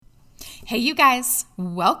Hey, you guys,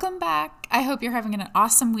 welcome back. I hope you're having an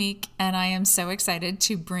awesome week, and I am so excited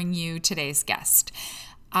to bring you today's guest.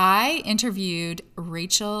 I interviewed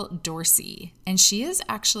Rachel Durci, and she is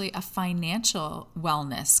actually a financial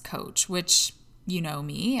wellness coach, which you know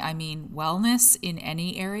me. I mean, wellness in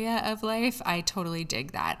any area of life, I totally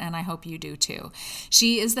dig that, and I hope you do too.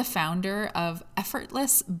 She is the founder of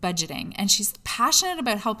Effortless Budgeting, and she's passionate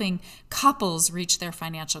about helping couples reach their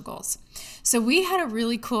financial goals. So we had a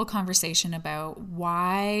really cool conversation about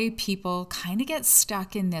why people kind of get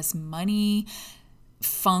stuck in this money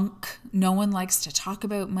funk. No one likes to talk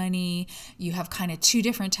about money. You have kind of two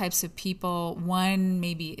different types of people. One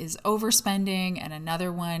maybe is overspending and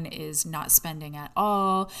another one is not spending at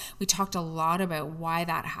all. We talked a lot about why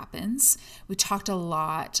that happens. We talked a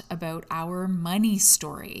lot about our money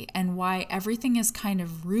story and why everything is kind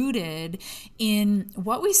of rooted in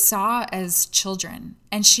what we saw as children.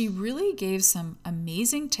 And she really gave some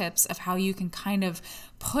amazing tips of how you can kind of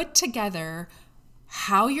put together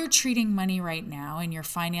how you're treating money right now and your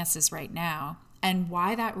finances right now, and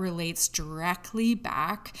why that relates directly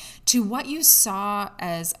back to what you saw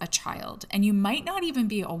as a child. And you might not even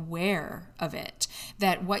be aware of it,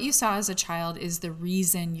 that what you saw as a child is the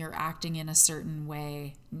reason you're acting in a certain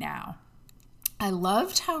way now. I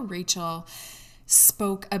loved how Rachel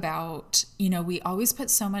spoke about, we always put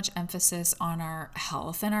so much emphasis on our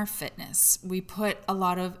health and our fitness. We put a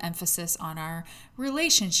lot of emphasis on our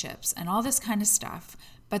relationships and all this kind of stuff.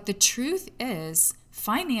 But the truth is,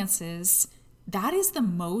 finances, that is the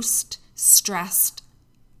most stressed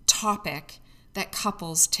topic that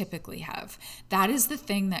couples typically have. That is the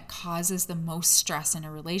thing that causes the most stress in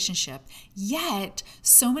a relationship. Yet,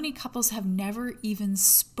 so many couples have never even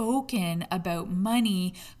spoken about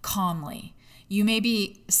money calmly. You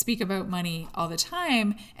maybe speak about money all the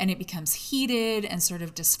time and it becomes heated and sort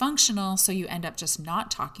of dysfunctional, so you end up just not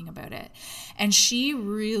talking about it. And she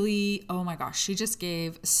really, oh my gosh, she just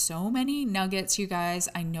gave so many nuggets, you guys.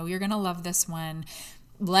 I know you're going to love this one.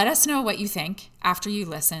 Let us know what you think after you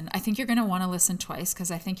listen. I think you're going to want to listen twice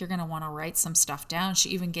because I think you're going to want to write some stuff down. She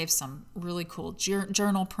even gave some really cool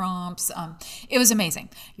journal prompts. It was amazing.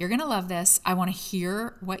 You're going to love this. I want to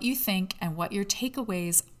hear what you think and what your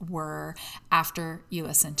takeaways were after you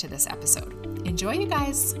listen to this episode. Enjoy, you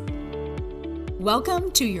guys.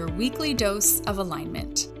 Welcome to your weekly dose of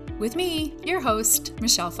alignment with me, your host,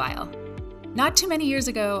 Michelle File. Not too many years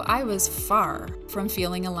ago, I was far from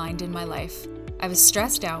feeling aligned in my life. I was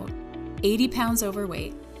stressed out, 80 pounds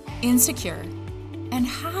overweight, insecure, and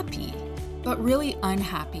happy, but really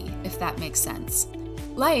unhappy, if that makes sense.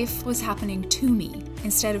 Life was happening to me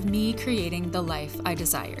instead of me creating the life I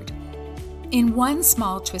desired. In one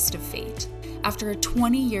small twist of fate, after a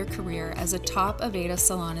 20-year career as a top Aveda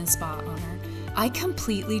salon and spa owner, I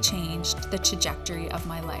completely changed the trajectory of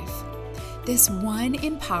my life. This one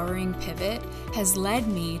empowering pivot has led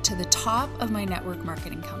me to the top of my network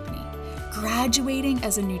marketing company, graduating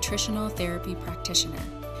as a nutritional therapy practitioner,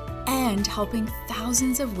 and helping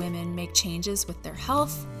thousands of women make changes with their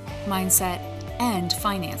health, mindset, and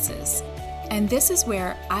finances. And this is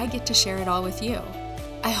where I get to share it all with you.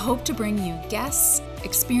 I hope to bring you guests,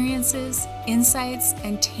 experiences, insights,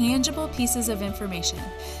 and tangible pieces of information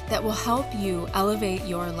that will help you elevate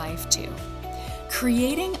your life too.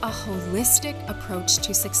 Creating a holistic approach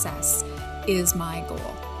to success is my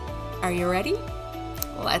goal. Are you ready?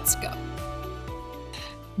 Let's go.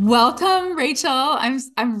 Welcome, Rachel.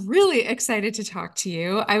 I'm really excited to talk to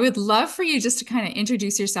you. I would love for you just to kind of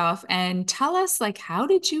introduce yourself and tell us, how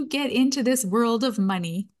did you get into this world of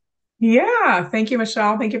money? Yeah, thank you,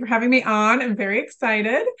 Michelle. Thank you for having me on. I'm very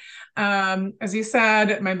excited. As you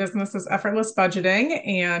said, my business is Effortless Budgeting,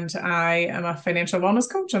 and I am a financial wellness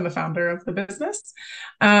coach and the founder of the business.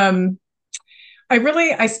 Um,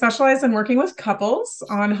 I specialize in working with couples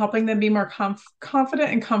on helping them be more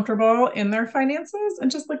confident and comfortable in their finances,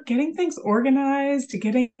 and just getting things organized,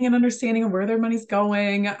 getting an understanding of where their money's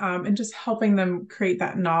going, and just helping them create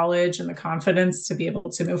that knowledge and the confidence to be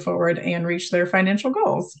able to move forward and reach their financial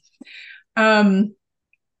goals. Um,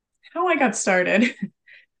 how I got started.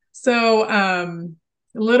 So,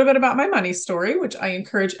 a little bit about my money story, which I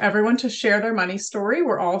encourage everyone to share their money story.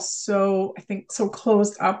 We're all I think, so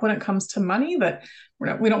closed up when it comes to money that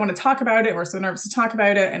we don't want to talk about it. We're so nervous to talk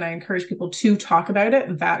about it. And I encourage people to talk about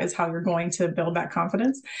it. That is how you're going to build that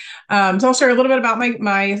confidence. So I'll share a little bit about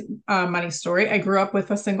my money story. I grew up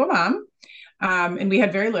with a single mom, and we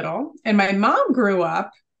had very little. And my mom grew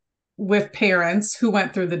up with parents who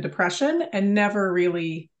went through the Depression and never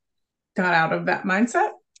really got out of that mindset.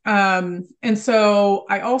 And so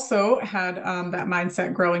I also had that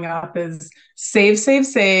mindset growing up is save, save,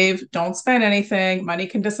 save, don't spend anything. Money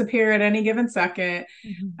can disappear at any given second.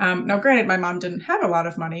 Mhm. Now, granted, my mom didn't have a lot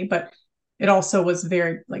of money, but it also was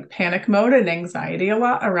very like panic mode and anxiety a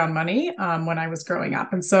lot around money when I was growing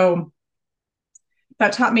up. And so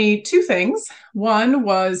that taught me two things. One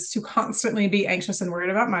was to constantly be anxious and worried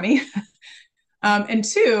about money. And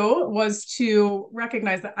two was to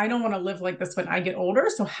recognize that I don't want to live like this when I get older.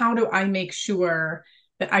 So how do I make sure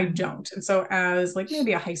that I Mhm. don't? And so as like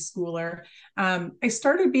maybe a high schooler, I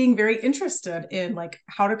started being very interested in like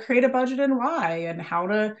how to create a budget and why, and how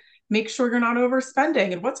to make sure you're not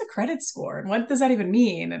overspending, and what's a credit score and what does that even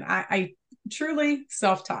mean? And I truly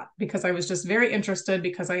self-taught because I was just very interested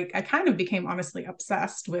because I kind of became honestly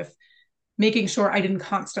obsessed with making sure I didn't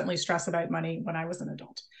constantly stress about money when I was an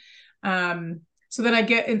adult. So then I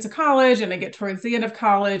get into college and I get towards the end of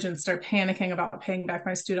college and start panicking about paying back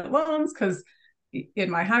my student loans because in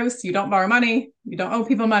my house, you don't borrow money, you don't owe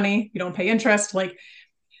people money, you don't pay interest. Like,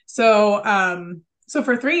 so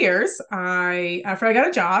for 3 years, after I got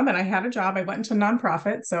a job and I had a job, I went into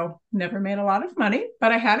nonprofit, so never made a lot of money,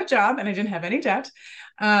 but I had a job and I didn't have any debt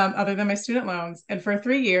other than my student loans. And for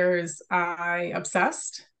 3 years, I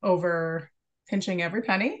obsessed over pinching every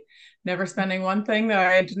penny, never spending one thing that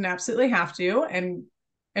I didn't absolutely have to, and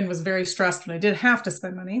was very stressed when I did have to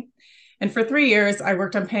spend money. And for 3 years, I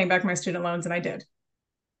worked on paying back my student loans, and I did.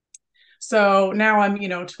 So now I'm,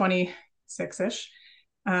 26-ish,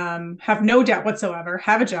 have no debt whatsoever,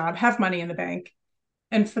 have a job, have money in the bank.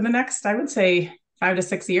 And for the next, I would say 5 to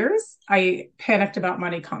 6 years, I panicked about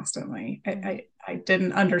money constantly. I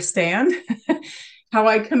didn't understand how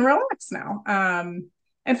I can relax now.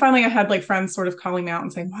 And finally, I had like friends sort of calling me out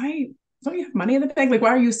and saying, why don't you have money in the bank? Like, why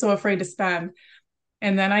are you so afraid to spend?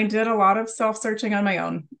 And then I did a lot of self-searching on my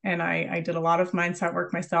own, and I did a lot of mindset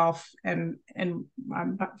work myself, and I'm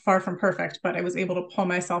far from perfect, but I was able to pull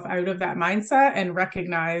myself out of that mindset and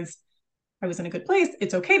recognize I was in a good place.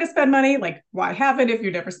 It's okay to spend money. Like, why have it if you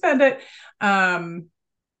never spend it? Um,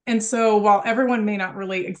 and so while everyone may not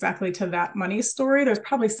relate exactly to that money story, there's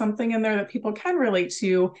probably something in there that people can relate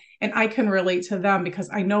to. And I can relate to them because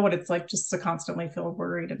I know what it's like just to constantly feel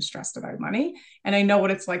worried and stressed about money. And I know what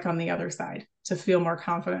it's like on the other side to feel more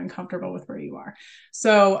confident and comfortable with where you are.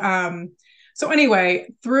 So anyway,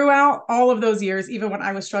 throughout all of those years, even when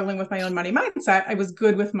I was struggling with my own money mindset, I was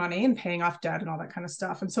good with money and paying off debt and all that kind of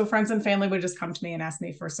stuff. And so friends and family would just come to me and ask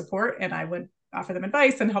me for support, and I would offer them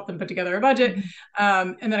advice and help them put together a budget.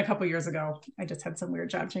 Mhm. And then a couple of years ago, I just had some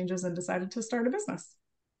weird job changes and decided to start a business.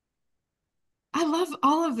 I love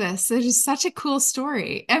all of this. It is such a cool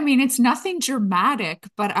story. I mean, it's nothing dramatic,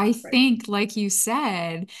 but I Right. think, like you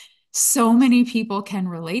said, so many people can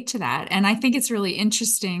relate to that. And I think it's really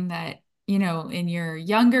interesting that, in your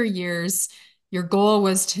younger years, your goal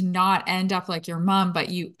was to not end up like your mom, but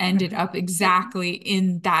you ended up Yep. exactly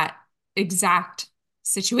in that exact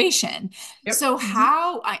situation. Yep. So Mm-hmm.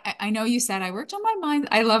 how I know you said I worked on my mind.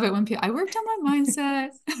 I love it when people I worked on my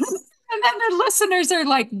mindset. And then the listeners are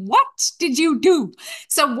like, what did you do?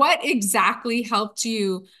 So, what exactly helped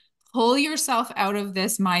you pull yourself out of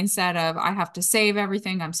this mindset of, I have to save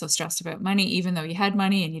everything? I'm so stressed about money, even though you had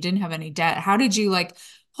money and you didn't have any debt. How did you like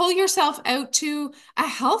pull yourself out to a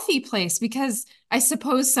healthy place? Because I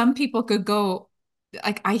suppose some people could go,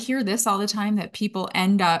 like, I hear this all the time that people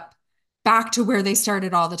end up back to where they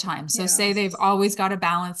started all the time. So, say they've Yes. always got a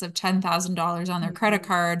balance of $10,000 on their credit Mm-hmm.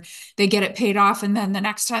 card, they get it paid off, and then the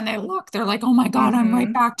next time they look, they're like, oh my God, I'm right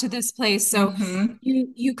Mm-hmm. back to this place. So Mm-hmm.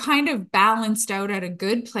 you kind of balanced out at a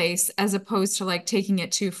good place as opposed to like taking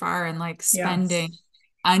it too far and like Yes. spending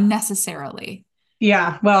unnecessarily.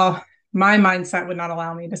 Yeah. Well, my mindset would not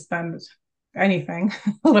allow me to spend anything,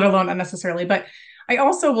 let alone unnecessarily. But I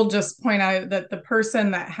also will just point out that the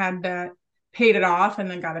person that had that paid it off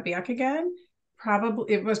and then got it back again,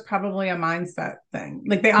 probably it was probably a mindset thing.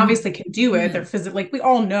 Like they obviously Mhm. can do it. They're Mhm. physically like we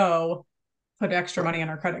all know put extra money on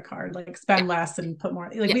our credit card, like Yeah. spend less and put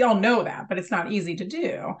more. Like Yeah. we all know that, but it's not easy to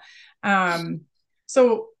do. Um,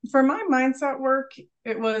 so for my mindset work,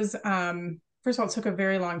 it was first of all, it took a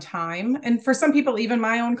very long time. And for some people, even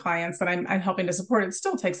my own clients that I'm helping to support, it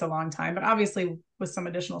still takes a long time. But obviously, with some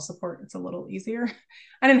additional support, it's a little easier.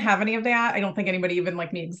 I didn't have any of that. I don't think anybody even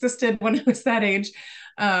like me existed when I was that age.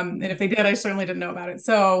 And if they did, I certainly didn't know about it.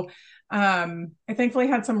 So I thankfully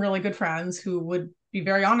had some really good friends who would be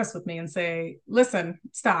very honest with me and say, listen,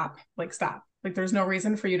 stop, like, stop. Like, there's no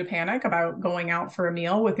reason for you to panic about going out for a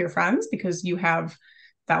meal with your friends because you have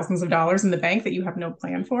thousands of dollars in the bank that you have no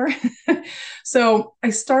plan for. So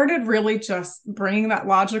I started really just bringing that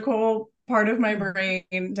logical part of my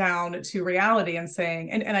brain down to reality and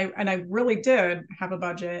saying, and I really did have a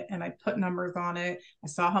budget, and I put numbers on it. I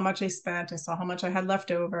saw how much I spent. I saw how much I had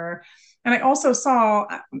left over. And I also saw,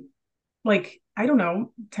 like, I don't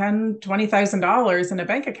know, $10,000, $20,000 in a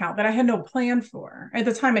bank account that I had no plan for. At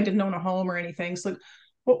the time, I didn't own a home or anything. So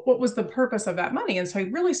what was the purpose of that money? And so I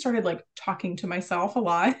really started like talking to myself a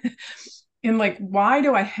lot in like, why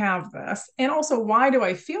do I have this? And also, why do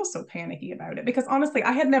I feel so panicky about it? Because honestly,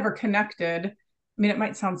 I had never connected. I mean, it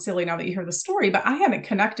might sound silly now that you hear the story, but I hadn't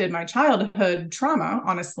connected my childhood trauma,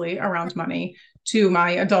 honestly, around money to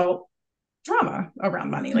my adult drama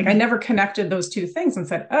around money. Like, I never connected those two things and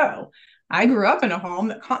said, oh, I grew up in a home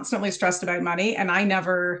that constantly stressed about money, and I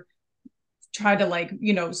never tried to, like,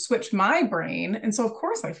 switch my brain. And so of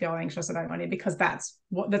course I feel anxious about money, because that's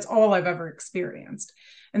all I've ever experienced.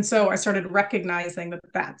 And so I started recognizing that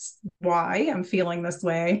that's why I'm feeling this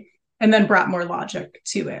way, and then brought more logic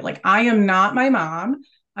to it. Like, I am not my mom.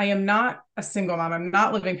 I am not a single mom. I'm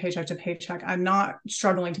not living paycheck to paycheck. I'm not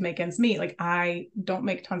struggling to make ends meet. Like, I don't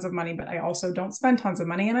make tons of money, but I also don't spend tons of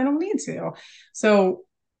money, and I don't need to. So,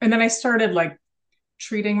 and then I started like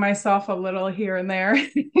treating myself a little here and there,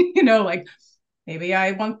 like, maybe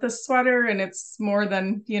I want this sweater and it's more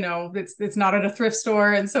than, it's not at a thrift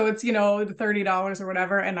store. And so it's, $30 or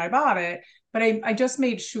whatever. And I bought it, but I just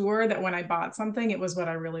made sure that when I bought something, it was what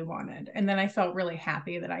I really wanted. And then I felt really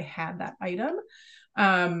happy that I had that item.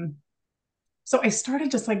 So I started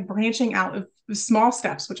just like branching out of small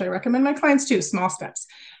steps, which I recommend my clients do, small steps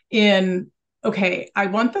in, okay, I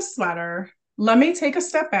want the sweater. Let me take a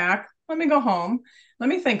step back. Let me go home. Let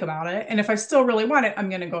me think about it. And if I still really want it, I'm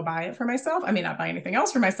going to go buy it for myself. I may not buy anything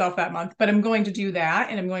else for myself that month, but I'm going to do that.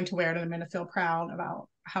 And I'm going to wear it, and I'm going to feel proud about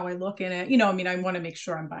how I look in it. I want to make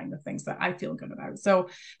sure I'm buying the things that I feel good about. So,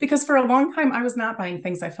 because for a long time, I was not buying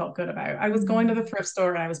things I felt good about. I was going to the thrift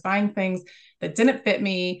store and I was buying things that didn't fit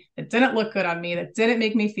me, that didn't look good on me, that didn't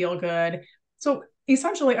make me feel good. So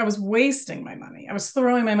essentially, I was wasting my money. I was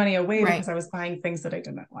throwing my money away because I was buying things that I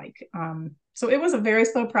didn't like. So it was a very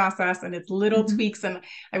slow process, and it's little tweaks. And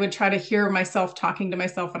I would try to hear myself talking to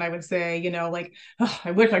myself, and I would say, like, oh,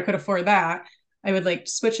 I wish I could afford that. I would like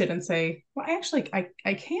switch it and say, well,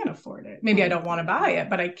 I can afford it. Maybe I don't want to buy it,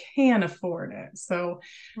 but I can afford it. So,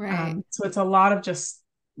 so it's a lot of just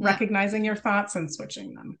recognizing your thoughts and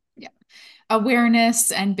switching them. Yeah.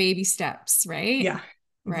 Awareness and baby steps, right? Yeah,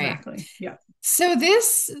 exactly. Yeah. So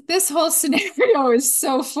this whole scenario is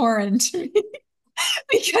so foreign to me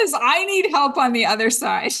because I need help on the other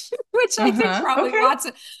side, which I think probably lots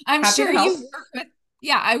of, I'm Happy sure to help. you work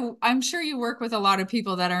with, I'm sure you work with a lot of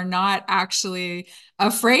people that are not actually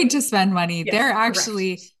afraid to spend money. Yes, they're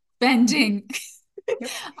actually correct. spending. Yep.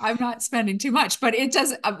 I'm not spending too much, but it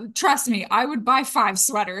does, trust me, I would buy 5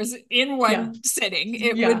 sweaters in one sitting.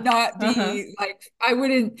 It would not be like,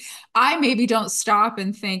 I maybe don't stop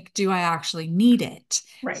and think, do I actually need it?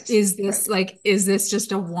 Right. Is this is this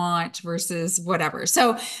just a want versus whatever?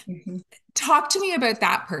 So talk to me about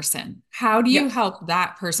that person. How do you help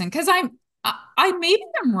that person? Because I maybe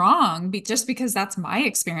I'm wrong, just because that's my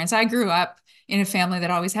experience. I grew up in a family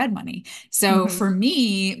that always had money. So for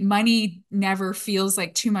me, money never feels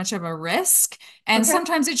like too much of a risk. And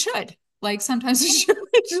sometimes it should. Like sometimes it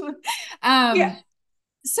should.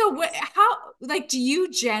 So how, like, do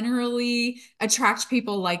you generally attract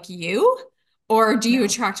people like you, or do you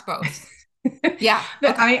attract both? Yeah.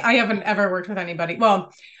 Okay. I haven't ever worked with anybody.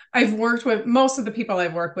 Well, I've worked with most of the people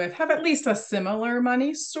I've worked with have at least a similar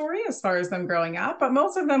money story as far as them growing up, but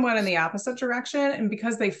most of them went in the opposite direction. And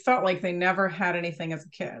because they felt like they never had anything as a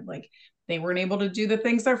kid, like they weren't able to do the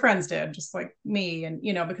things their friends did, just like me. And,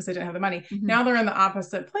 because they didn't have the money. Now they're in the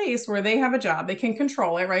opposite place where they have a job. They can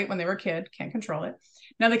control it, right? When they were a kid, can't control it.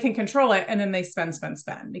 Now they can control it. And then they spend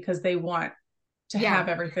because they want to have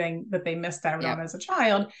everything that they missed out on as a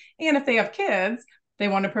child. And if they have kids, they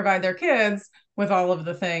want to provide their kids with all of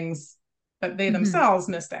the things that they themselves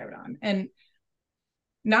missed out on. And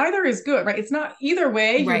neither is good, right? It's not either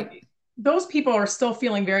way. Right. Those people are still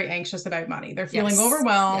feeling very anxious about money. They're feeling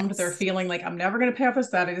overwhelmed. They're feeling like, I'm never going to pay off this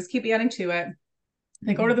debt. I just keep adding to it.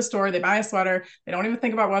 They go to the store, they buy a sweater. They don't even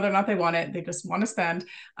think about whether or not they want it. They just want to spend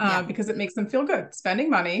because it makes them feel good. Spending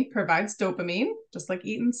money provides dopamine, just like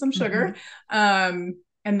eating some sugar. And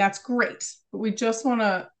that's great. But we just want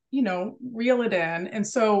to, reel it in. And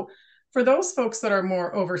so for those folks that are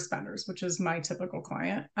more overspenders, which is my typical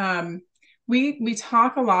client, we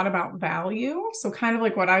talk a lot about value. So kind of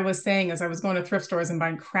like what I was saying as I was going to thrift stores and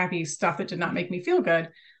buying crappy stuff that did not make me feel good.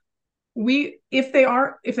 if they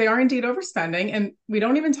are indeed overspending, and we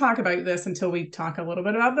don't even talk about this until we talk a little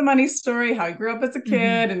bit about the money story, how I grew up as a Mm-hmm.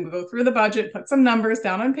 kid, and we go through the budget, put some numbers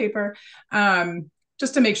down on paper,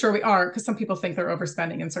 just to make sure we are, because some people think they're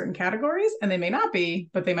overspending in certain categories, and they may not be,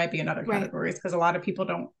 but they might be in other Right. categories because a lot of people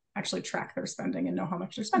don't actually track their spending and know how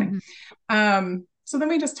much they're spending. Mm-hmm. So then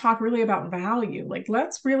we just talk really about value. Like,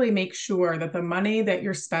 let's really make sure that the money that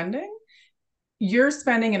you're spending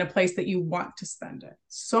in a place that you want to spend it.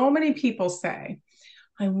 So many people say,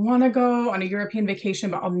 I want to go on a European vacation,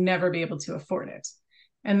 but I'll never be able to afford it.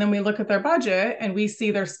 And then we look at their budget and we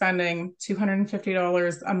see they're spending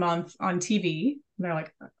 $250 a month on TV. And they're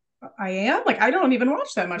like, I am? Like, I don't even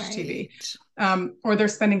watch that much TV. Right. Or they're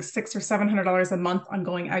spending $600 or $700 a month on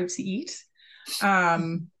going out to eat.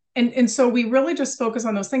 Mm-hmm. And so we really just focus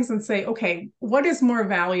on those things and say, okay, what is more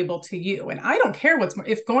valuable to you? And I don't care what's more,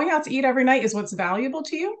 if going out to eat every night is what's valuable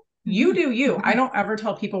to you, you do you. I Mm-hmm. don't ever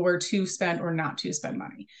tell people where to spend or not to spend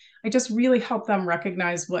money. I just really help them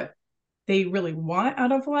recognize what they really want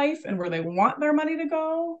out of life and where they want their money to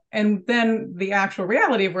go. And then the actual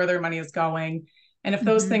reality of where their money is going. And if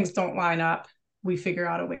those Mm-hmm. things don't line up, we figure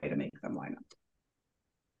out a way to make them line up.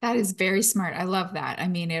 That is very smart. I love that. I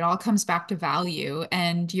mean, it all comes back to value.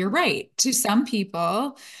 And you're right. To some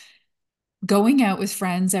people, going out with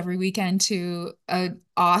friends every weekend to an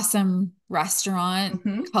awesome restaurant,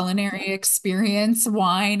 Mm-hmm. culinary Yeah. experience,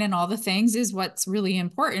 wine, and all the things is what's really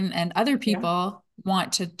important. And other Yeah. people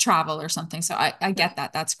want to travel or something. So I Yeah. get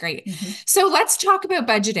that. That's great. Mm-hmm. So let's talk about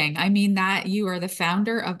budgeting. I mean, that you are the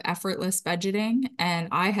founder of Effortless Budgeting, and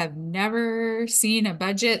I have never seen a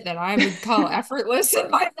budget that I would call effortless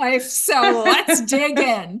in my life. So let's dig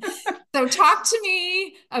in. So talk to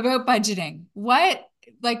me about budgeting. What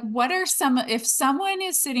are some, if someone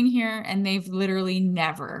is sitting here and they've literally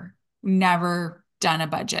never done a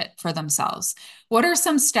budget for themselves, what are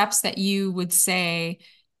some steps that you would say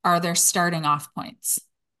are their starting off points?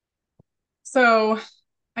 So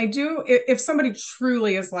I do, if somebody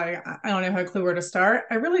truly is like, I don't know how a clue where to start,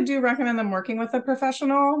 I really do recommend them working with a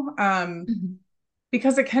professional, Mhm.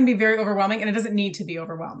 because it can be very overwhelming and it doesn't need to be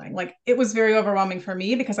overwhelming. Like, it was very overwhelming for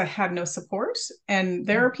me because I had no support. And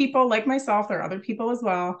there are people like myself, there are other people as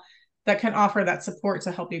well that can offer that support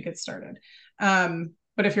to help you get started.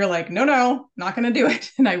 But if you're like, no, not going to do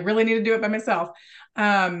it, and I really need to do it by myself,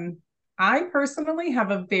 um, I personally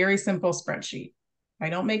have a very simple spreadsheet. I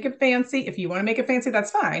don't make it fancy. If you want to make it fancy,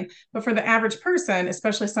 that's fine. But for the average person,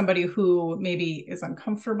 especially somebody who maybe is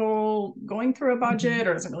uncomfortable going through a Mhm. budget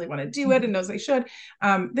or doesn't really want to do it and Mhm. knows they should,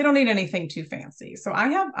 they don't need anything too fancy. So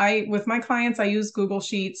with my clients, I use Google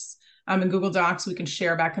Sheets, and Google Docs. We can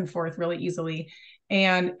share back and forth really easily.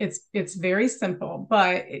 And it's very simple,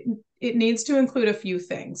 but it needs to include a few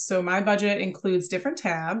things. So my budget includes different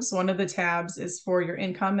tabs. One of the tabs is for your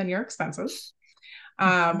income and your expenses,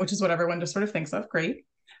 Mhm. which is what everyone just sort of thinks of. Great.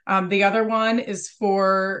 The other one is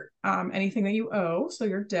for anything that you owe, so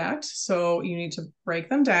your debt. So you need to break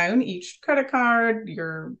them down, each credit card,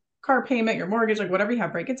 your car payment, your mortgage, like whatever you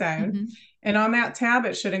have, break it down. Mhm. And on that tab,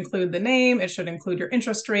 it should include the name, it should include your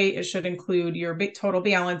interest rate, it should include your total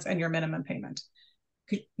balance and your minimum payment.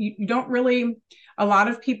 You don't really, a lot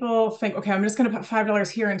of people think, okay, I'm just going to put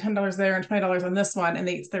 $5 here and $10 there and $20 on this one. And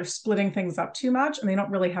they're splitting things up too much and they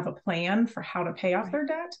don't really have a plan for how to pay off Right. their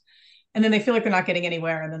debt. And then they feel like they're not getting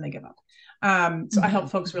anywhere and then they give up. So I help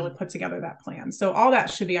Mhm. folks really Mhm. put together that plan. So all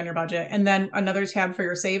that should be on your budget. And then another tab for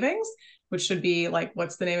your savings, which should be like,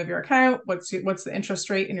 what's the name of your account? What's the interest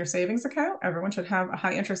rate in your savings account? Everyone should have a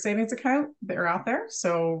high interest savings account. They're out there.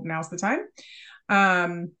 So now's the time.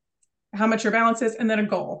 Um, how much your balance is, and then a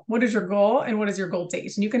goal. What is your goal and what is your goal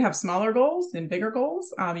date? And you can have smaller goals and bigger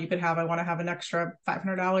goals. You could have, I want to have an extra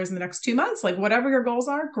 $500 in the next 2 months, like whatever your goals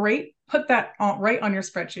are, great. Put that right on your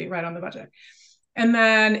spreadsheet, right on the budget. And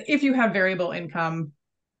then if you have variable income,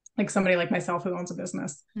 like somebody like myself who owns a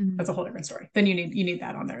business, that's Mhm. a whole different story. Then you need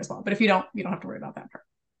that on there as well. But if you don't have to worry about that part.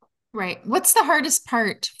 Right. What's the hardest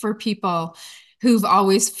part for people who've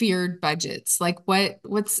always feared budgets? Like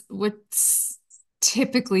what's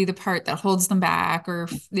typically the part that holds them back or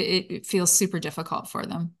it feels super difficult for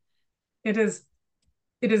them? It is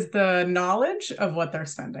it is the knowledge of what they're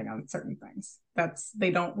spending on certain things.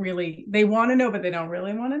 They want to know, but they don't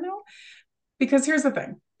really want to know. Because here's the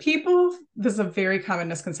thing. This is a very common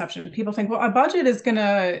misconception. People think, well, a budget is going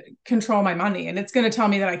to control my money and it's going to tell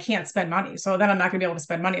me that I can't spend money. So then I'm not going to be able to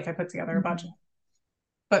spend money if I put together a budget.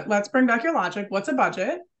 Mhm. But let's bring back your logic. What's a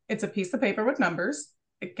budget? It's a piece of paper with numbers.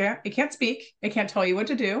 It can't speak. It can't tell you what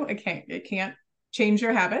to do. It can't change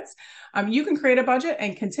your habits. You can create a budget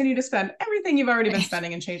and continue to spend everything you've already been Right.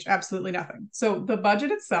 spending and change absolutely nothing. So the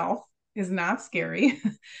budget itself is not scary.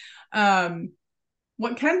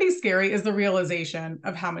 What can be scary is the realization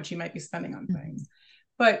of how much you might be spending on Mm-hmm. things.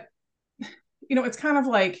 But, it's kind of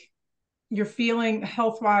like you're feeling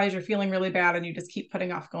health-wise, you're feeling really bad and you just keep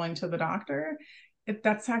putting off going to the doctor. If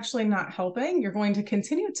that's actually not helping, you're going to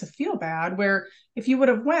continue to feel bad, where if you would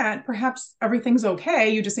have went, perhaps everything's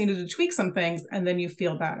okay, you just needed to tweak some things and then you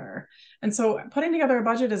feel better. And so putting together a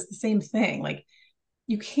budget is the same thing. Like,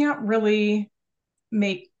 you can't really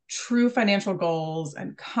make true financial goals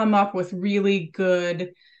and come up with really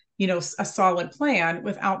good, a solid plan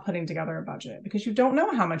without putting together a budget, because you don't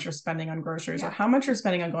know how much you're spending on groceries or Yeah. how much you're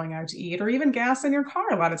spending on going out to eat or even gas in your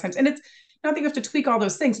car a lot of times. And it's not that you have to tweak all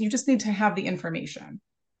those things. You just need to have the information.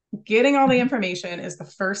 Getting all the Mm-hmm. information is the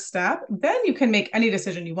first step. Then you can make any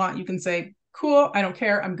decision you want. You can say, cool, I don't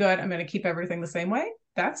care, I'm good, I'm going to keep everything the same way.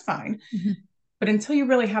 That's fine. Mm-hmm. But until you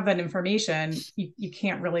really have that information, you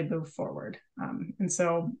can't really move forward. And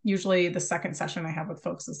so usually the second session I have with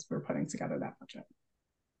folks is we're putting together that budget.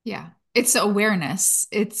 Yeah. It's awareness.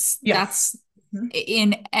 Yes. That's Mm-hmm.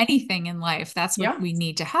 in anything in life. That's what Yeah. we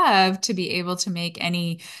need to have to be able to make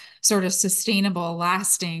any sort of sustainable,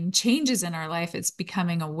 lasting changes in our life. It's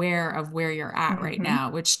becoming aware of where you're at right Mm-hmm.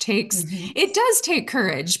 now, which Mm-hmm. it does take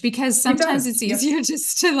courage, because It sometimes does. it's Yes. easier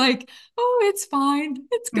just to like, oh, it's fine.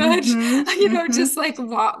 It's good. Mm-hmm. Just Mm-hmm.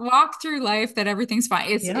 like walk through life that everything's fine.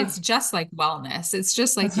 Yeah. It's just like wellness. It's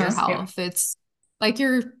just like your Uh-huh. Yeah. health. It's like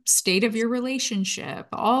your state of your relationship,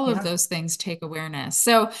 all of Yeah. those things take awareness.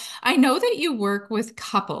 So I know that you work with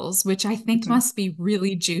couples, which I think Mm-hmm. must be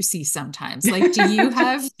really juicy sometimes. Like, do you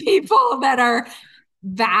have people that are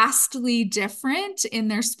vastly different in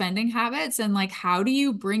their spending habits? And like, how do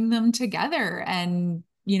you bring them together and,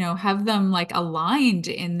 have them like aligned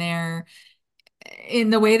in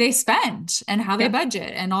the way they spend and how they Yeah.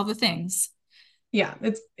 budget and all the things? Yeah,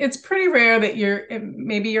 it's pretty rare that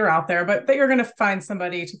maybe you're out there, but that you're going to find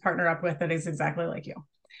somebody to partner up with that is exactly like you.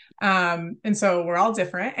 And so we're all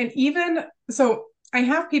different. And even so, I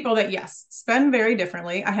have people that, yes, spend very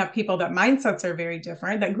differently. I have people that mindsets are very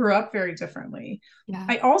different, that grew up very differently. Yeah.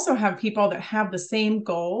 I also have people that have the same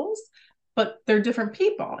goals, but they're different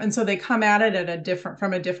people. And so they come at it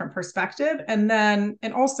from a different perspective.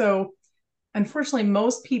 And also, unfortunately,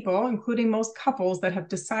 most people, including most couples that have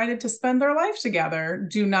decided to spend their life together,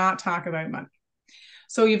 do not talk about money.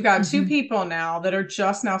 So you've got two Mhm. people now that are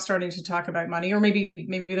just now starting to talk about money, or maybe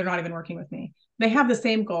they're not even working with me. They have the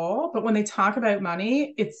same goal, but when they talk about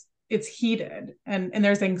money, it's heated, and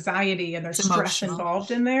there's anxiety and there's It's stress emotional.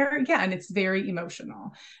 involved in there. Yeah, and it's very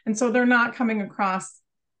emotional. And so they're not coming across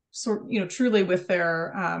truly with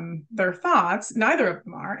their thoughts. Neither of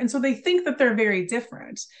them are. And so they think that they're very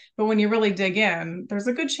different. But when you really dig in, there's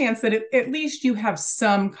a good chance that at least you have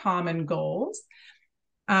some common goals.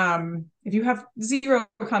 If you have zero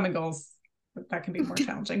common goals, that can be more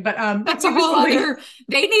challenging. But That's a whole usually, other,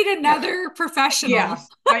 they need yeah, another yeah. professional.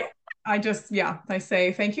 I just, yeah, I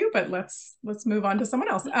say thank you, but let's move on to someone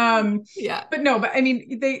else. Yeah. But no, but I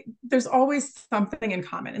mean, there's always something in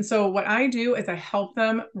common. And so what I do is I help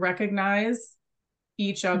them recognize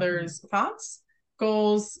each Mhm. other's thoughts,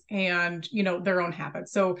 goals, and their own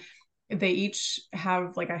habits. So they each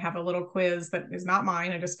have, like, I have a little quiz that is not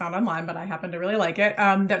mine, I just found online, but I happen to really like it,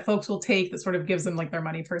 that folks will take, that sort of gives them like their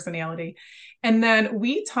money personality. And then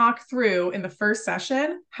we talk through in the first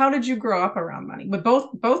session, how did you grow up around money, with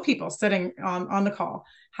both people sitting on the call.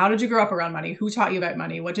 How did you grow up around money? Who taught you about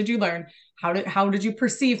money? What did you learn? How did you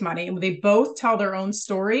perceive money? And they both tell their own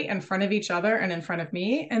story in front of each other and in front of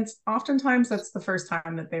me. And oftentimes that's the first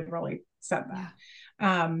time that they've really said that.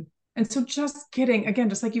 Yeah. And so just getting, again,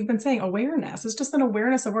 just like you've been saying, awareness. It's just an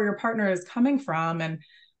awareness of where your partner is coming from and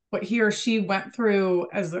what he or she went through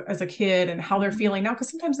as a kid and how they're Mhm. feeling now. Because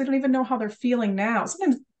sometimes they don't even know how they're feeling now.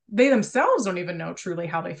 Sometimes they themselves don't even know truly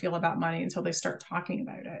how they feel about money until they start talking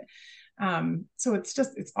about it. So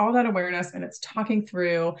it's all that awareness, and it's talking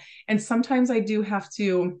through. And sometimes I do have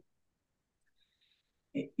to,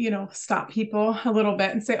 stop people a little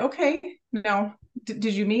bit and say, okay, now, did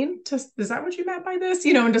you mean to, is that what you meant by this?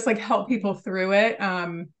 And just like help people through it.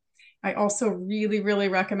 I also really, really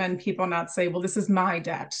recommend people not say, well, this is my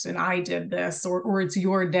debt and I did this, or it's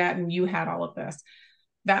your debt and you had all of this.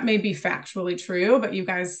 That may be factually true, but you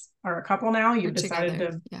guys are a couple now. We're You've decided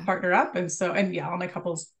together. to Yeah. partner up. And yeah, all my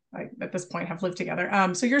couples at this point have lived together.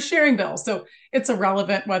 So you're sharing bills. So it's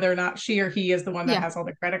irrelevant whether or not she or he is the one that Yeah. has all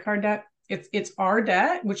the credit card debt. It's our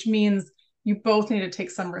debt, which means you both need to take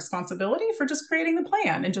some responsibility for just creating the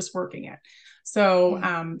plan and just working it. So,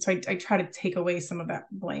 Yeah. I try to take away some of that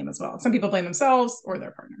blame as well. Some people blame themselves or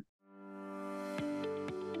their partner.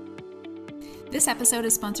 This episode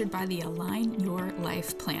is sponsored by the Align Your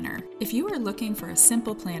Life Planner. If you are looking for a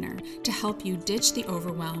simple planner to help you ditch the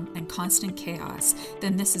overwhelm and constant chaos,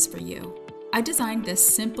 then this is for you. I designed this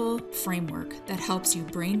simple framework that helps you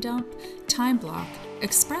brain dump, time block,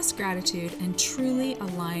 express gratitude, and truly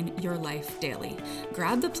align your life daily.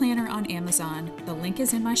 Grab the planner on Amazon. The link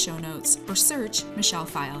is in my show notes, or search Michelle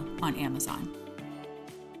File on Amazon.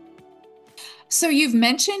 So you've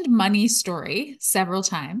mentioned money story several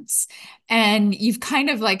times, and you've kind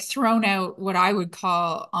of like thrown out what I would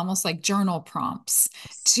call almost like journal prompts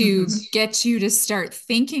to Mm-hmm. get you to start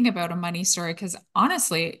thinking about a money story. Because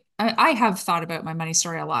honestly, I have thought about my money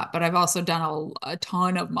story a lot, but I've also done a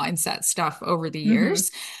ton of mindset stuff over the Mm-hmm.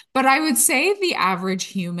 years. But I would say the average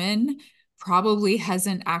human probably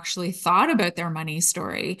hasn't actually thought about their money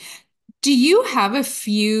story. Do you have a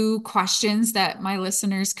few questions that my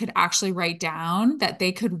listeners could actually write down that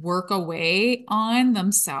they could work away on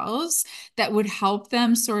themselves that would help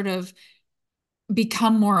them sort of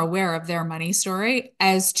become more aware of their money story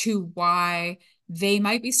as to why they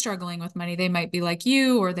might be struggling with money? They might be like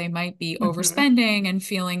you, or they might be Mm-hmm. overspending and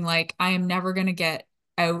feeling like I am never going to get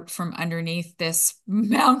out from underneath this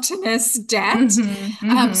mountainous debt. Mm-hmm.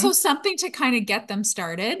 Mm-hmm. So something to kind of get them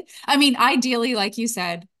started. I mean, ideally, like you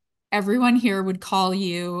said, everyone here would call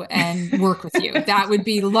you and work with you. That would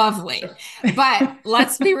be lovely. Sure. But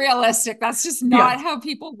let's be realistic. That's just not Yes. how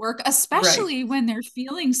people work, Right. especially when they're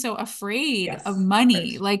feeling so afraid of Yes. Right.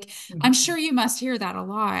 money. Like, I'm Mm-hmm. sure you must hear that a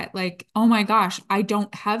lot. Like, oh my gosh, I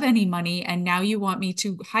don't have any money. And now you want me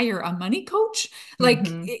to hire a money coach? Like,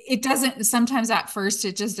 Mm-hmm. it doesn't, sometimes at first,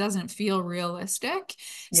 it just doesn't feel realistic.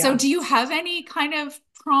 So, Yeah. do you have any kind of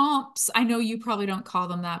prompts? I know you probably don't call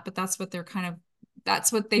them that, but that's what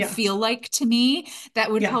they Yeah. feel like to me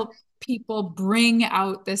that would Yeah. help people bring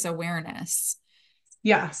out this awareness.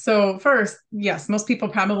 Yeah. So first, yes, most people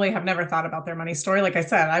probably have never thought about their money story. Like I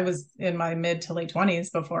said, I was in my mid to late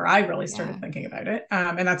 20s before I really started Yeah. thinking about it.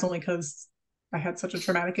 And that's only because I had such a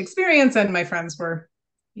traumatic experience and my friends were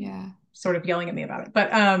Yeah. sort of yelling at me about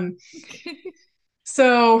it.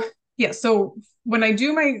 So yeah, so when I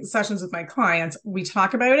do my sessions with my clients, we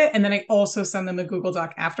talk about it, and then I also send them a Google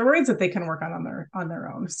Doc afterwards that they can work on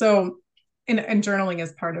their own. So, and journaling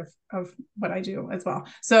is part of what I do as well.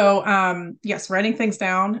 So, yes, writing things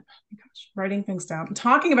down. Oh my gosh, writing things down.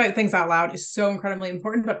 Talking about things out loud is so incredibly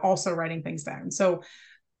important, but also writing things down. So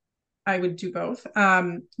I would do both.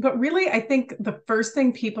 But really, I think the first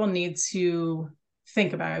thing people need to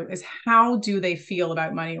think about is how do they feel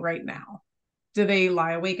about money right now? Do they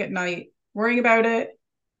lie awake at night worrying about it?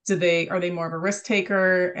 Are they more of a risk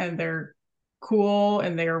taker and they're cool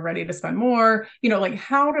and they are ready to spend more? Like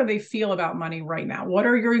how do they feel about money right now? What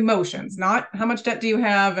are your emotions? Not how much debt do you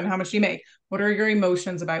have and how much do you make? What are your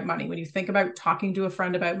emotions about money? When you think about talking to a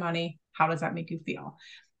friend about money, how does that make you feel?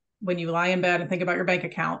 When you lie in bed and think about your bank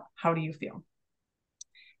account, how do you feel?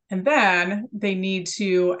 And then they need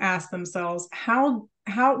to ask themselves,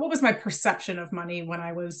 what was my perception of money when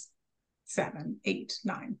I was 7, 8,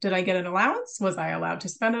 9? Did I get an allowance? Was I allowed to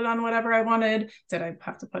spend it on whatever I wanted? Did I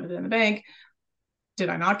have to put it in the bank? Did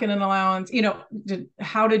I not get an allowance?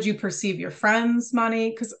 How did you perceive your friends'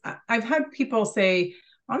 money? Because I've had people say,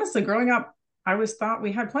 honestly, growing up, I was thought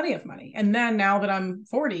we had plenty of money. And then now that I'm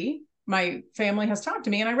 40, my family has talked to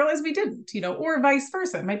me and I realized we didn't, or vice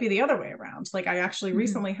versa. It might be the other way around. Like I actually Mhm.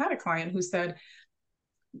 recently had a client who said,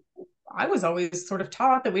 I was always sort of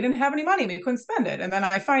taught that we didn't have any money, we couldn't spend it. And then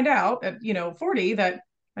I find out at, 40 that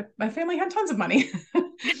my family had tons of money.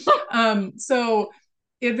 So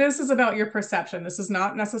this is about your perception. This is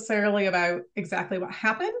not necessarily about exactly what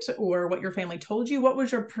happened or what your family told you. What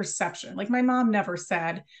was your perception? Like my mom never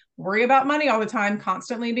said, worry about money all the time,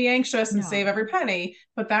 constantly be anxious and save No, every penny.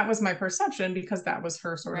 But that was my perception because that was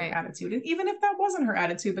her sort of right. attitude. And even if that wasn't her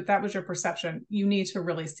attitude, but that was your perception, you need to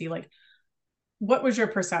really see like, what was your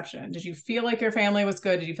perception? Did you feel like your family was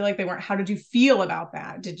good? Did you feel like they weren't? How did you feel about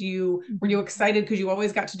that? Were you Mhm. excited because you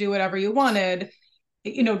always got to do whatever you wanted?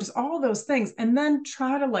 Just all those things. And then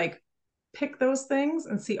try to like pick those things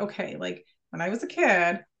and see, okay, like when I was a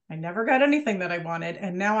kid, I never got anything that I wanted.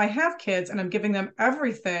 And now I have kids and I'm giving them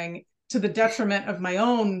everything to the detriment of my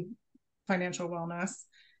own financial wellness.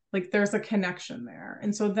 Like there's a connection there.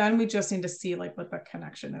 And so then we just need to see like what the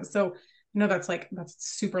connection is. So that's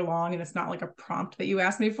super long and it's not like a prompt that you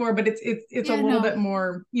asked me for, but it's a Yeah, little bit no,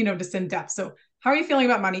 more, just in depth. So how are you feeling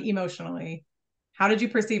about money emotionally? How did you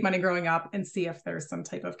perceive money growing up, and see if there's some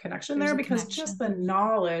type of connection there's there? a Because just connection. the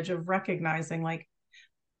knowledge of recognizing like,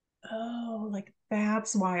 oh, like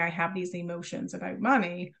that's why I have these emotions about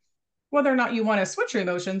money. Whether or not you want to switch your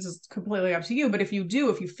emotions is completely up to you. But if you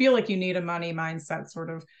feel like you need a money mindset sort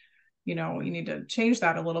of you need to change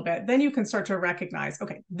that a little bit. Then you can start to recognize,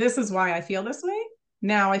 okay, this is why I feel this way.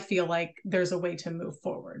 Now I feel like there's a way to move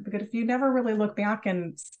forward. Because if you never really look back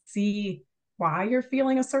and see why you're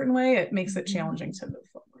feeling a certain way, it makes it challenging to move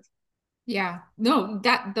forward. Yeah. No,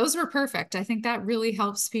 those were perfect. I think that really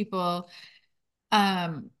helps people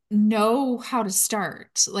know how to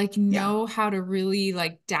start, like Yeah. know how to really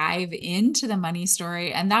like dive into the money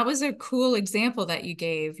story. And that was a cool example that you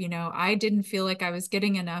gave. I didn't feel like I was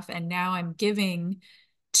getting enough, and now I'm giving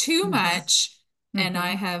too Mm-hmm. much, and I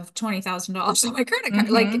Mm-hmm. have $20,000 on my credit card.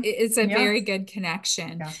 Like Mm-hmm. it's a very Yes. good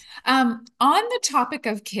connection. Yes. On the topic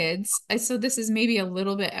of kids, so this is maybe a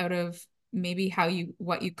little bit out of maybe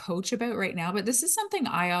what you coach about right now, but this is something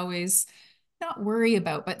I always not worry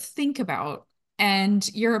about, but think about. And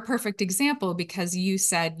you're a perfect example because you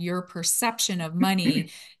said your perception of money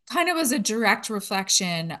kind of was a direct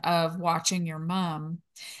reflection of watching your mom.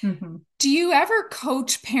 Mm-hmm. Do you ever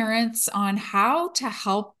coach parents on how to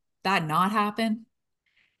help that not happen?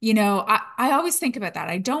 I always think about that.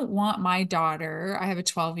 I don't want my daughter, I have a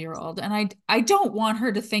 12-year-old, and I don't want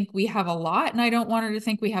her to think we have a lot, and I don't want her to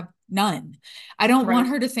think we have none. I don't want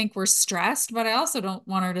Right. her to think we're stressed, but I also don't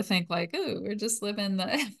want her to think like, oh, we're just living the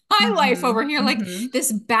high life Mm-hmm. over here. Like Mm-hmm.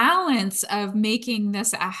 this balance of making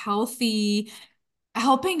this a healthy,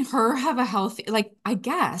 helping her have a healthy, like I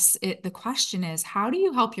guess the question is, how do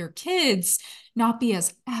you help your kids not be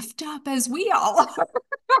as effed up as we all are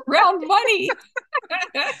around money?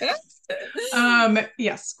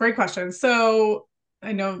 Yes, great question. So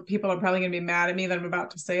I know people are probably going to be mad at me that I'm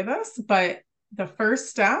about to say this, but the first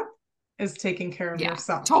step is taking care of Yeah,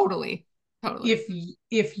 yourself. totally. If Totally.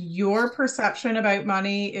 if your perception about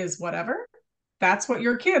money is whatever, that's what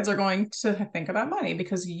your kids are going to think about money,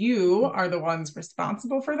 because you are the ones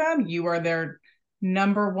responsible for them. You are their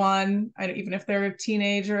number one. Even if they're a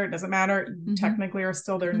teenager, it doesn't matter. You Hmm. technically are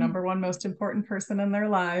still their Hmm. number one most important person in their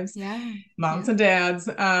lives, Yeah. moms Yeah. and dads,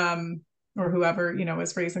 or whoever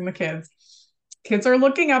is raising the kids. Kids are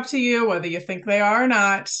looking up to you, whether you think they are or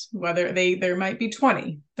not. Whether there might be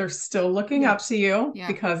 20, they're still looking Yeah. up to you, Yeah.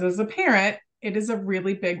 because as a parent, it is a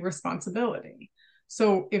really big responsibility.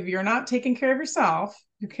 So if you're not taking care of yourself,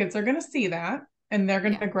 your kids are going to see that, and they're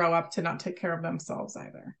going Yeah. to grow up to not take care of themselves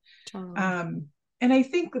either. Totally. And I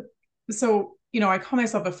think so. I call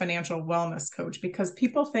myself a financial wellness coach, because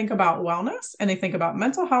people think about wellness and they think about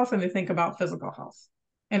mental health and they think about physical health,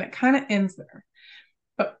 and it kind of ends there.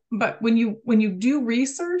 But when you do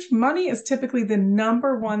research, money is typically the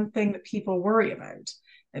number one thing that people worry about.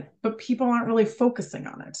 But people aren't really focusing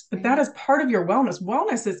on it. But that Right. is part of your wellness.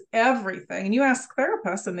 Wellness is everything. And you ask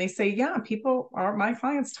therapists and they say, yeah, my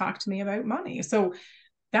clients talk to me about money. So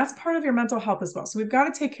that's part of your mental health as well. So we've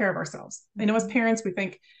got to take care of ourselves. I know as Mhm. parents, we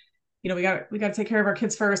think, we got to take care of our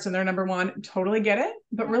kids first and they're number one. Totally get it.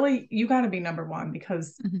 But Yeah. really, you got to be number one,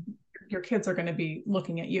 because Mhm. your kids are going to be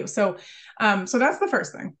looking at you. So that's the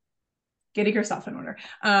first thing, getting yourself in order.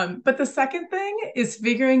 But the second thing is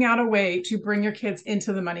figuring out a way to bring your kids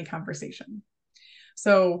into the money conversation.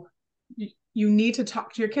 So you need to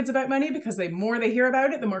talk to your kids about money, because the more they hear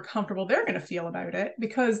about it, the more comfortable they're going to feel about it.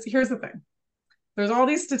 Because here's the thing. There's all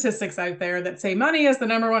these statistics out there that say money is the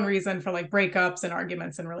number one reason for like breakups and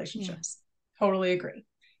arguments in Yeah. relationships. Totally agree.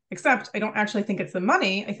 Except I don't actually think it's the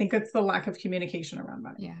money. I think it's the lack of communication around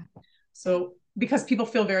money. Yeah. Yeah. So because people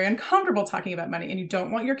feel very uncomfortable talking about money, and you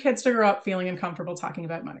don't want your kids to grow up feeling uncomfortable talking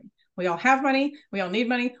about money. We all have money. We all need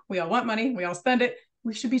money. We all want money. We all spend it.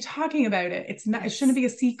 We should be talking about it. It shouldn't Yes. be a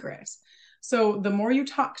secret. So the more you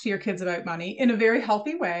talk to your kids about money in a very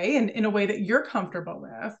healthy way and in a way that you're comfortable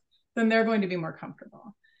with, then they're going to be more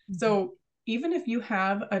comfortable. Mhm. So even if you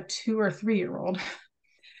have a 2 or 3 year old,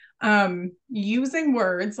 using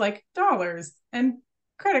words like dollars and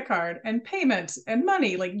credit card and payment and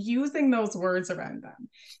money, like using those words around them.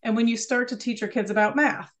 And when you start to teach your kids about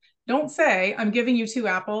math, don't say, I'm giving you 2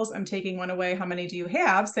 apples, I'm taking one away, how many do you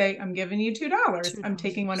have? Say, I'm giving you $2, I'm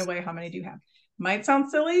taking one $2. away, how many do you have? Might sound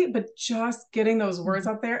silly, but just getting those words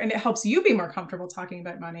Mhm. out there, and it helps you be more comfortable talking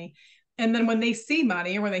about money. And then when they see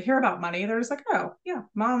money or when they hear about money, they're just like, oh, yeah,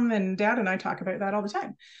 mom and dad and I talk about that all the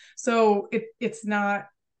time. So it's not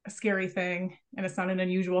a scary thing, and it's not an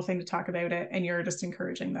unusual thing to talk about it, and you're just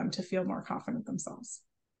encouraging them to feel more confident themselves.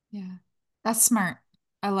 Yeah. That's smart.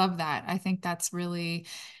 I love that. I think that's really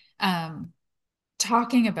um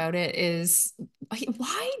talking about it is like,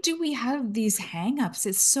 why do we have these hangups?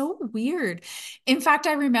 It's so weird. In fact,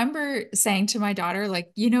 I remember saying to my daughter,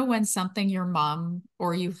 like, when something your mom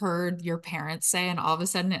or you heard your parents say, and all of a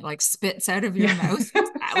sudden it like spits out of your Yeah. mouth,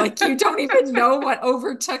 like you don't even know what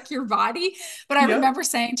overtook your body. But I Yep. remember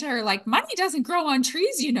saying to her, like, money doesn't grow on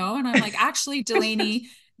trees, and I'm like, actually, Delaney,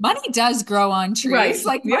 money does grow on trees. Right.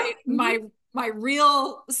 Like Yeah. my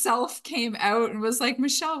real self came out and was like,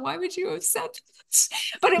 Michelle, why would you have said that?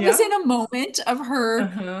 But it was Yeah. in a moment of her,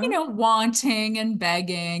 Uh-huh. wanting and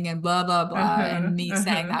begging and blah blah blah, Uh-huh. and me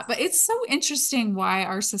saying Uh-huh. that. But it's so interesting why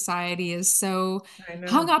our society is so I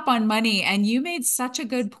hung know. up on money. And you made such a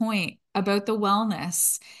good point about the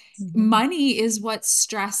wellness. Hmm. Money is what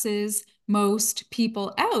stresses most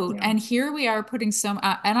people out. Yeah. And here we are putting some,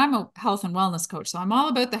 and I'm a health and wellness coach, so I'm all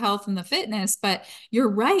about the health and the fitness, but you're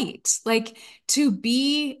right. Like to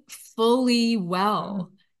be fully Mhm.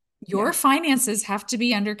 well, your Yeah. finances have to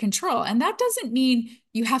be under control. And that doesn't mean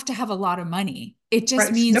you have to have a lot of money. It just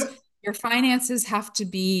Right. means Nope. your finances have to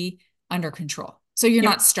be under control. So you're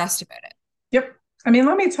not Yep. stressed about it. Yep. I mean,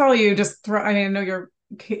 let me tell you, I mean, I know you're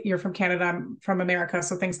from Canada, I'm from America,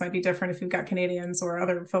 so things might be different if you've got Canadians or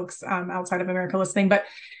other folks outside of America listening. But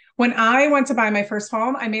when I went to buy my first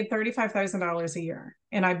home, I made $35,000 a year,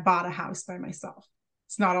 and I bought a house by myself.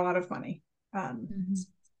 It's not a lot of money. Um, Mhm.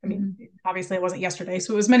 I mean, Mhm. obviously it wasn't yesterday,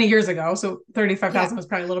 so it was many years ago. So Yeah. 35,000 was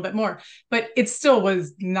probably a little bit more, but it still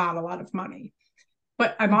was not a lot of money.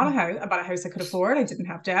 But I bought a Mhm. house. I bought a house I could afford. I didn't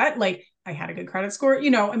have debt. Like I had a good credit score.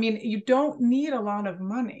 I mean, you don't need a lot of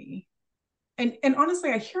money. And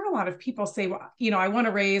honestly, I hear a lot of people say, well, I want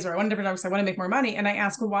to raise or I want a different job because I want to make more money. And I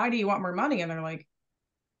ask, well, why do you want more money? And they're like,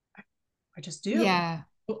 I just do. Yeah.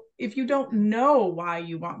 Well, if you don't know why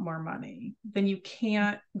you want more money, then you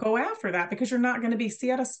can't go after that because you're not going to be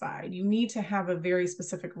satisfied. You need to have a very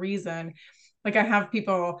specific reason. Like I have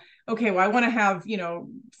people, okay, well, I want to have,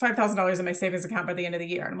 $5,000 in my savings account by the end of the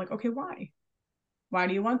year. And I'm like, okay, why? Why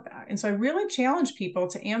do you want that? And so I really challenge people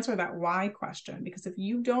to answer that why question, because if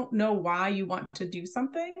you don't know why you want to do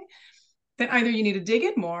something, then either you need to dig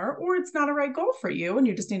in more or it's not a right goal for you and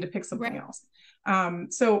you just need to pick something Right. else.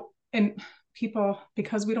 And people,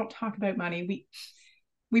 because we don't talk about money,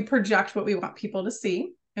 we project what we want people to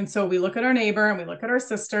see. And so we look at our neighbor and we look at our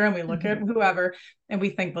sister and we look at Mhm. whoever and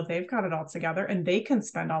we think, well, they've got it all together and they can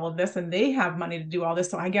spend all of this and they have money to do all this.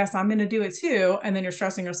 So I guess I'm going to do it too. And then you're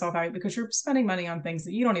stressing yourself out because you're spending money on things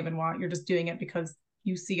that you don't even want. You're just doing it because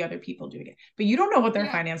you see other people doing it. But you don't know what their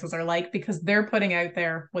Yeah. finances are like because they're putting out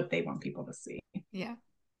there what they want people to see. Yeah.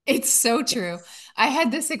 It's so true. Yes. I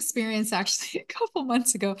had this experience actually a couple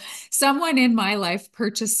months ago. Someone in my life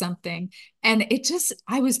purchased something and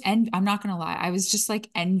I'm not going to lie, I was just like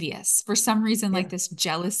envious. For some reason, like Yeah. this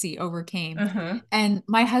jealousy overcame. Uh-huh. And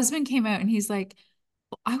my husband came out and he's like,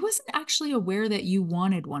 I wasn't actually aware that you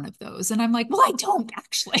wanted one of those. And I'm like, well, I don't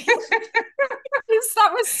actually.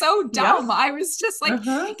 That was so Yep. dumb. I was just like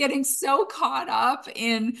Uh-huh. getting so caught up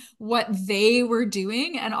in what they were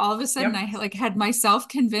doing. And all of a sudden Yep. I like had myself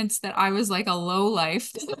convinced that I was like a low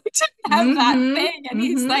life that I didn't have that Mm-hmm. thing. And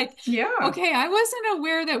he's Mm-hmm. like, Yeah. okay, I wasn't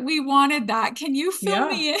aware that we wanted that. Can you fill Yeah.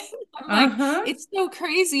 me in? I'm like, Uh-huh. it's so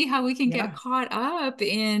crazy how we can get Yeah. caught up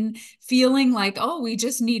in feeling like, oh, we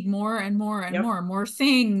just need more and more and Yep. more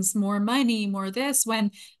things, more money, more this,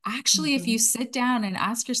 when actually, if you Mm-hmm. sit down and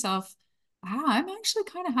ask yourself, wow, I'm actually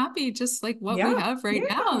kind of happy just like what we Yeah. have right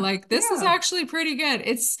now. Yeah. Like this is Yeah. actually pretty good.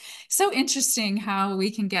 It's so interesting how we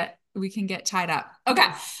can get tied up. Okay.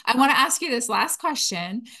 Yes. I want to ask you this last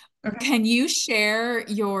question. Okay. Can you share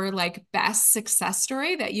your like best success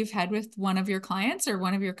story that you've had with one of your clients or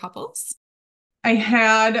one of your couples? I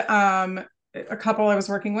had a couple I was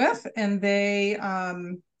working with and they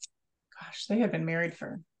had been married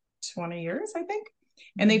for 20 years, I think.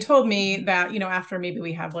 And they Mhm. told me that, after maybe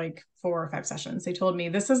we had like 4 or 5 sessions, they told me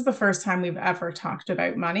this is the first time we've ever talked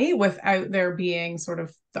about money without there being sort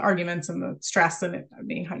of the arguments and the stress and it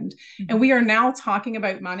being heightened. And Mhm. we are now talking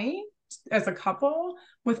about money as a couple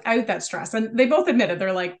without that stress. And they both admitted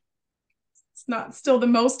they're like, it's not still the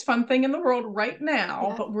most fun thing in the world right now,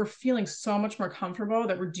 Yeah. but we're feeling so much more comfortable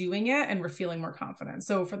that we're doing it and we're feeling more confident.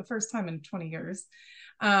 So for the first time in 20 years,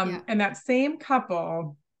 Yeah. and that same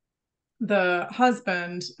couple, the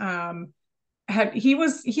husband, he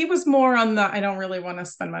was more on the I don't really want to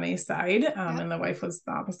spend money side, Yeah. and the wife was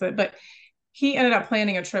the opposite. But he ended up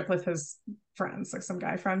planning a trip with his friends, like some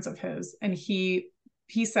guy friends of his, and he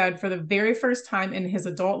said for the very first time in his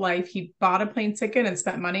adult life, he bought a plane ticket and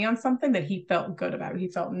spent money on something that he felt good about. He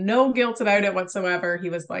felt no guilt about it whatsoever. He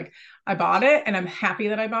was like, I bought it and I'm happy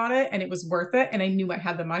that I bought it and it was worth it. And I knew I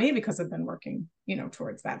had the money because I've been working,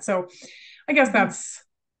 towards that. So I guess Mhm. that's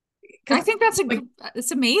I because think like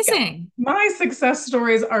it's yeah, amazing. my success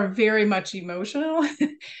stories are very much emotional.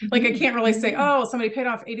 Like I Mhm. can't really say, Mhm. oh, somebody paid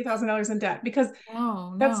off $80,000 in debt because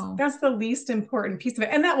No, that's no. that's the least important piece of it.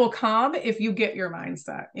 And that will come if you get your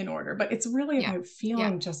mindset in order. But it's really Yeah. about Yeah.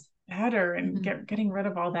 feeling just better and Mhm. getting rid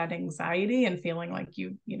of all that anxiety and feeling like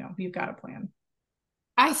you've got a plan.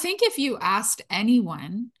 I think if you asked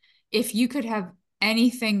anyone if you could have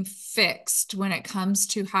anything fixed when it comes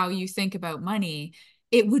to how you think about money,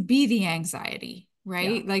 it would be the anxiety, Yeah,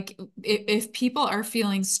 right? Like if people are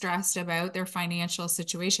feeling stressed about their financial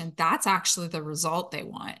situation, that's actually the result they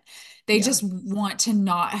want. They yeah, just want to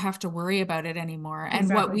not have to worry about it anymore. And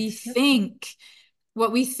exactly. Yep.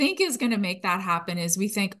 what we think is going to make that happen is we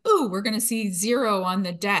think, oh, we're going to see zero on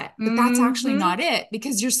the debt. But that's actually Mm-hmm. not it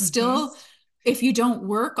because you're Mm-hmm. still, if you don't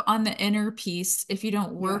work on the inner piece, if you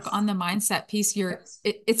don't work Yes. on the mindset piece, Yes.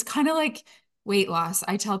 it's kind of like weight loss.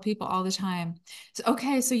 I tell people all the time. So,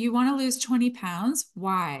 okay, so you want to lose 20 pounds.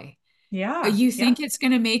 Why? Yeah. You Yeah. think it's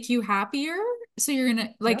going to make you happier, so you're going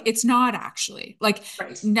to like, Yep. it's not actually like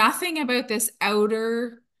Right. nothing about this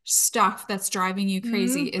outer stuff that's driving you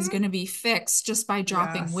crazy is Mm-hmm. going to be fixed just by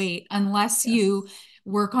dropping Yes. weight unless Yes. you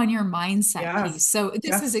work on your mindset piece. Yes. So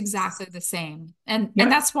this is Yes. exactly the same. And Yep.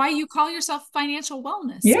 that's why you call yourself financial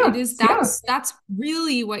wellness. It Yeah. is Yeah. that's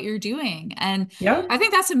really what you're doing. And Yep. I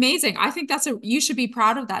think that's amazing. I think you should be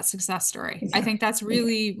proud of that success story. I think Exactly. that's Exactly.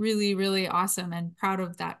 really, really, really awesome and proud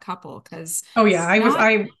of that couple because Oh yeah. not,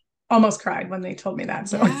 I almost cried when they told me that.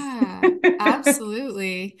 So yeah,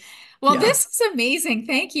 absolutely. Well, yeah. this is amazing.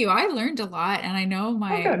 Thank you. I learned a lot and I know Oh,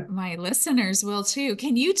 my good. my listeners will too.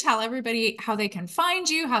 Can you tell everybody how they can find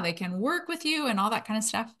you, how they can work with you and all that kind of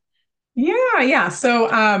stuff? Yeah, yeah. So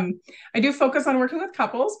I do focus on working with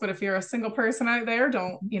couples, but if you're a single person out there,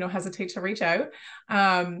 don't, hesitate to reach out.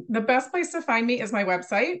 The best place to find me is my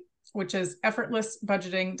website, which is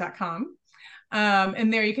effortlessbudgeting.com.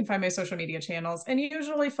 And there you can find my social media channels. And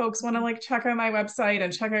usually folks want to like check out my website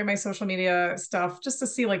and check out my social media stuff just to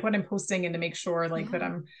see like what I'm posting and to make sure like that Yeah.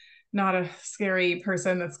 I'm not a scary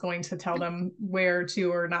person that's going to tell them where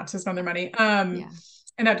to or not to spend their money. Yeah.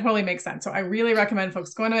 And that totally makes sense. So I really recommend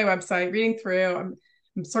folks going to my website, reading through.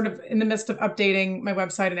 I'm sort of in the midst of updating my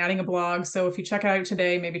website and adding a blog. So if you check it out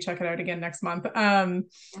today, maybe check it out again next month. And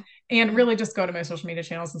Yeah. really just go to my social media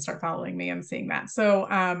channels and start following me and seeing that. So,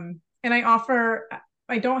 and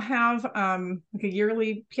I don't have like a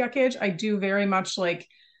yearly package. I do very much like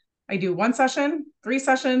I do one session, 3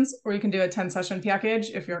 sessions, or you can do a 10 session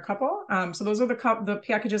package if you're a couple. So those are the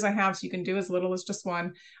packages I have. So you can do as little as just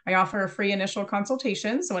one. I offer a free initial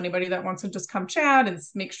consultation. So anybody that wants to just come chat and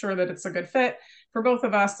make sure that it's a good fit for both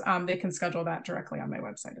of us, they can schedule that directly on my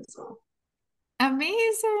website as well.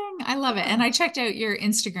 Amazing. I love it. And Yeah. I checked out your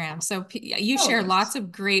Instagram. So you Oh, share nice. lots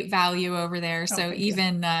of great value over there. Oh, So thank you.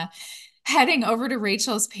 even heading over to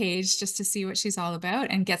Rachel's page just to see what she's all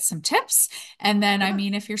about and get some tips. And then, I Yeah.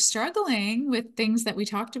 mean, if you're struggling with things that we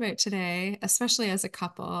talked about today, especially as a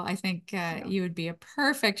couple, I think Yeah. you would be a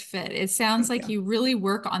perfect fit. It sounds Thank like you. you really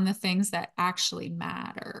work on the things that actually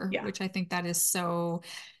matter, Yeah. which I think that is so,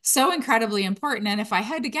 so incredibly important. And if I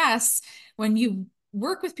had to guess, when you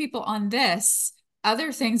work with people on this,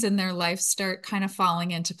 other things in their life start kind of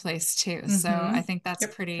falling into place too. So I Mm-hmm. think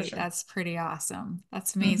Yep, for sure. that's pretty awesome.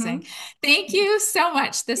 That's Mm-hmm. amazing. Thank you so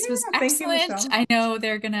much. This was Yeah. Thank you, excellent. Michelle. I know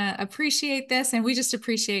they're going to appreciate this, and we just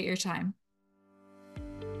appreciate your time.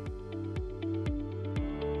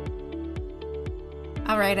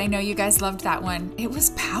 All right, I know you guys loved that one. It was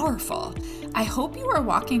powerful. I hope you are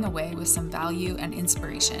walking away with some value and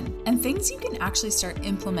inspiration and things you can actually start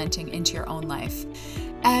implementing into your own life.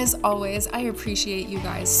 As always, I appreciate you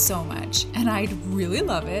guys so much, and I'd really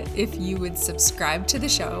love it if you would subscribe to the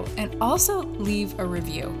show and also leave a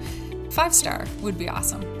review. 5-star would be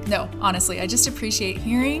awesome. No, honestly, I just appreciate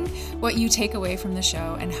hearing what you take away from the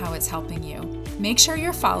show and how it's helping you. Make sure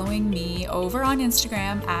you're following me over on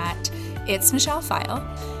Instagram at It's Michelle File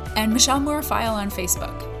and Michelle Moore File on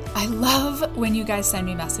Facebook. I love when you guys send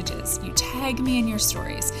me messages. You tag me in your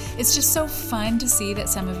stories. It's just so fun to see that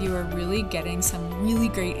some of you are really getting some really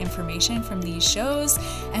great information from these shows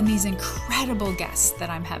and these incredible guests that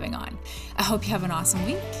I'm having on. I hope you have an awesome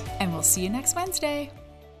week, and we'll see you next Wednesday.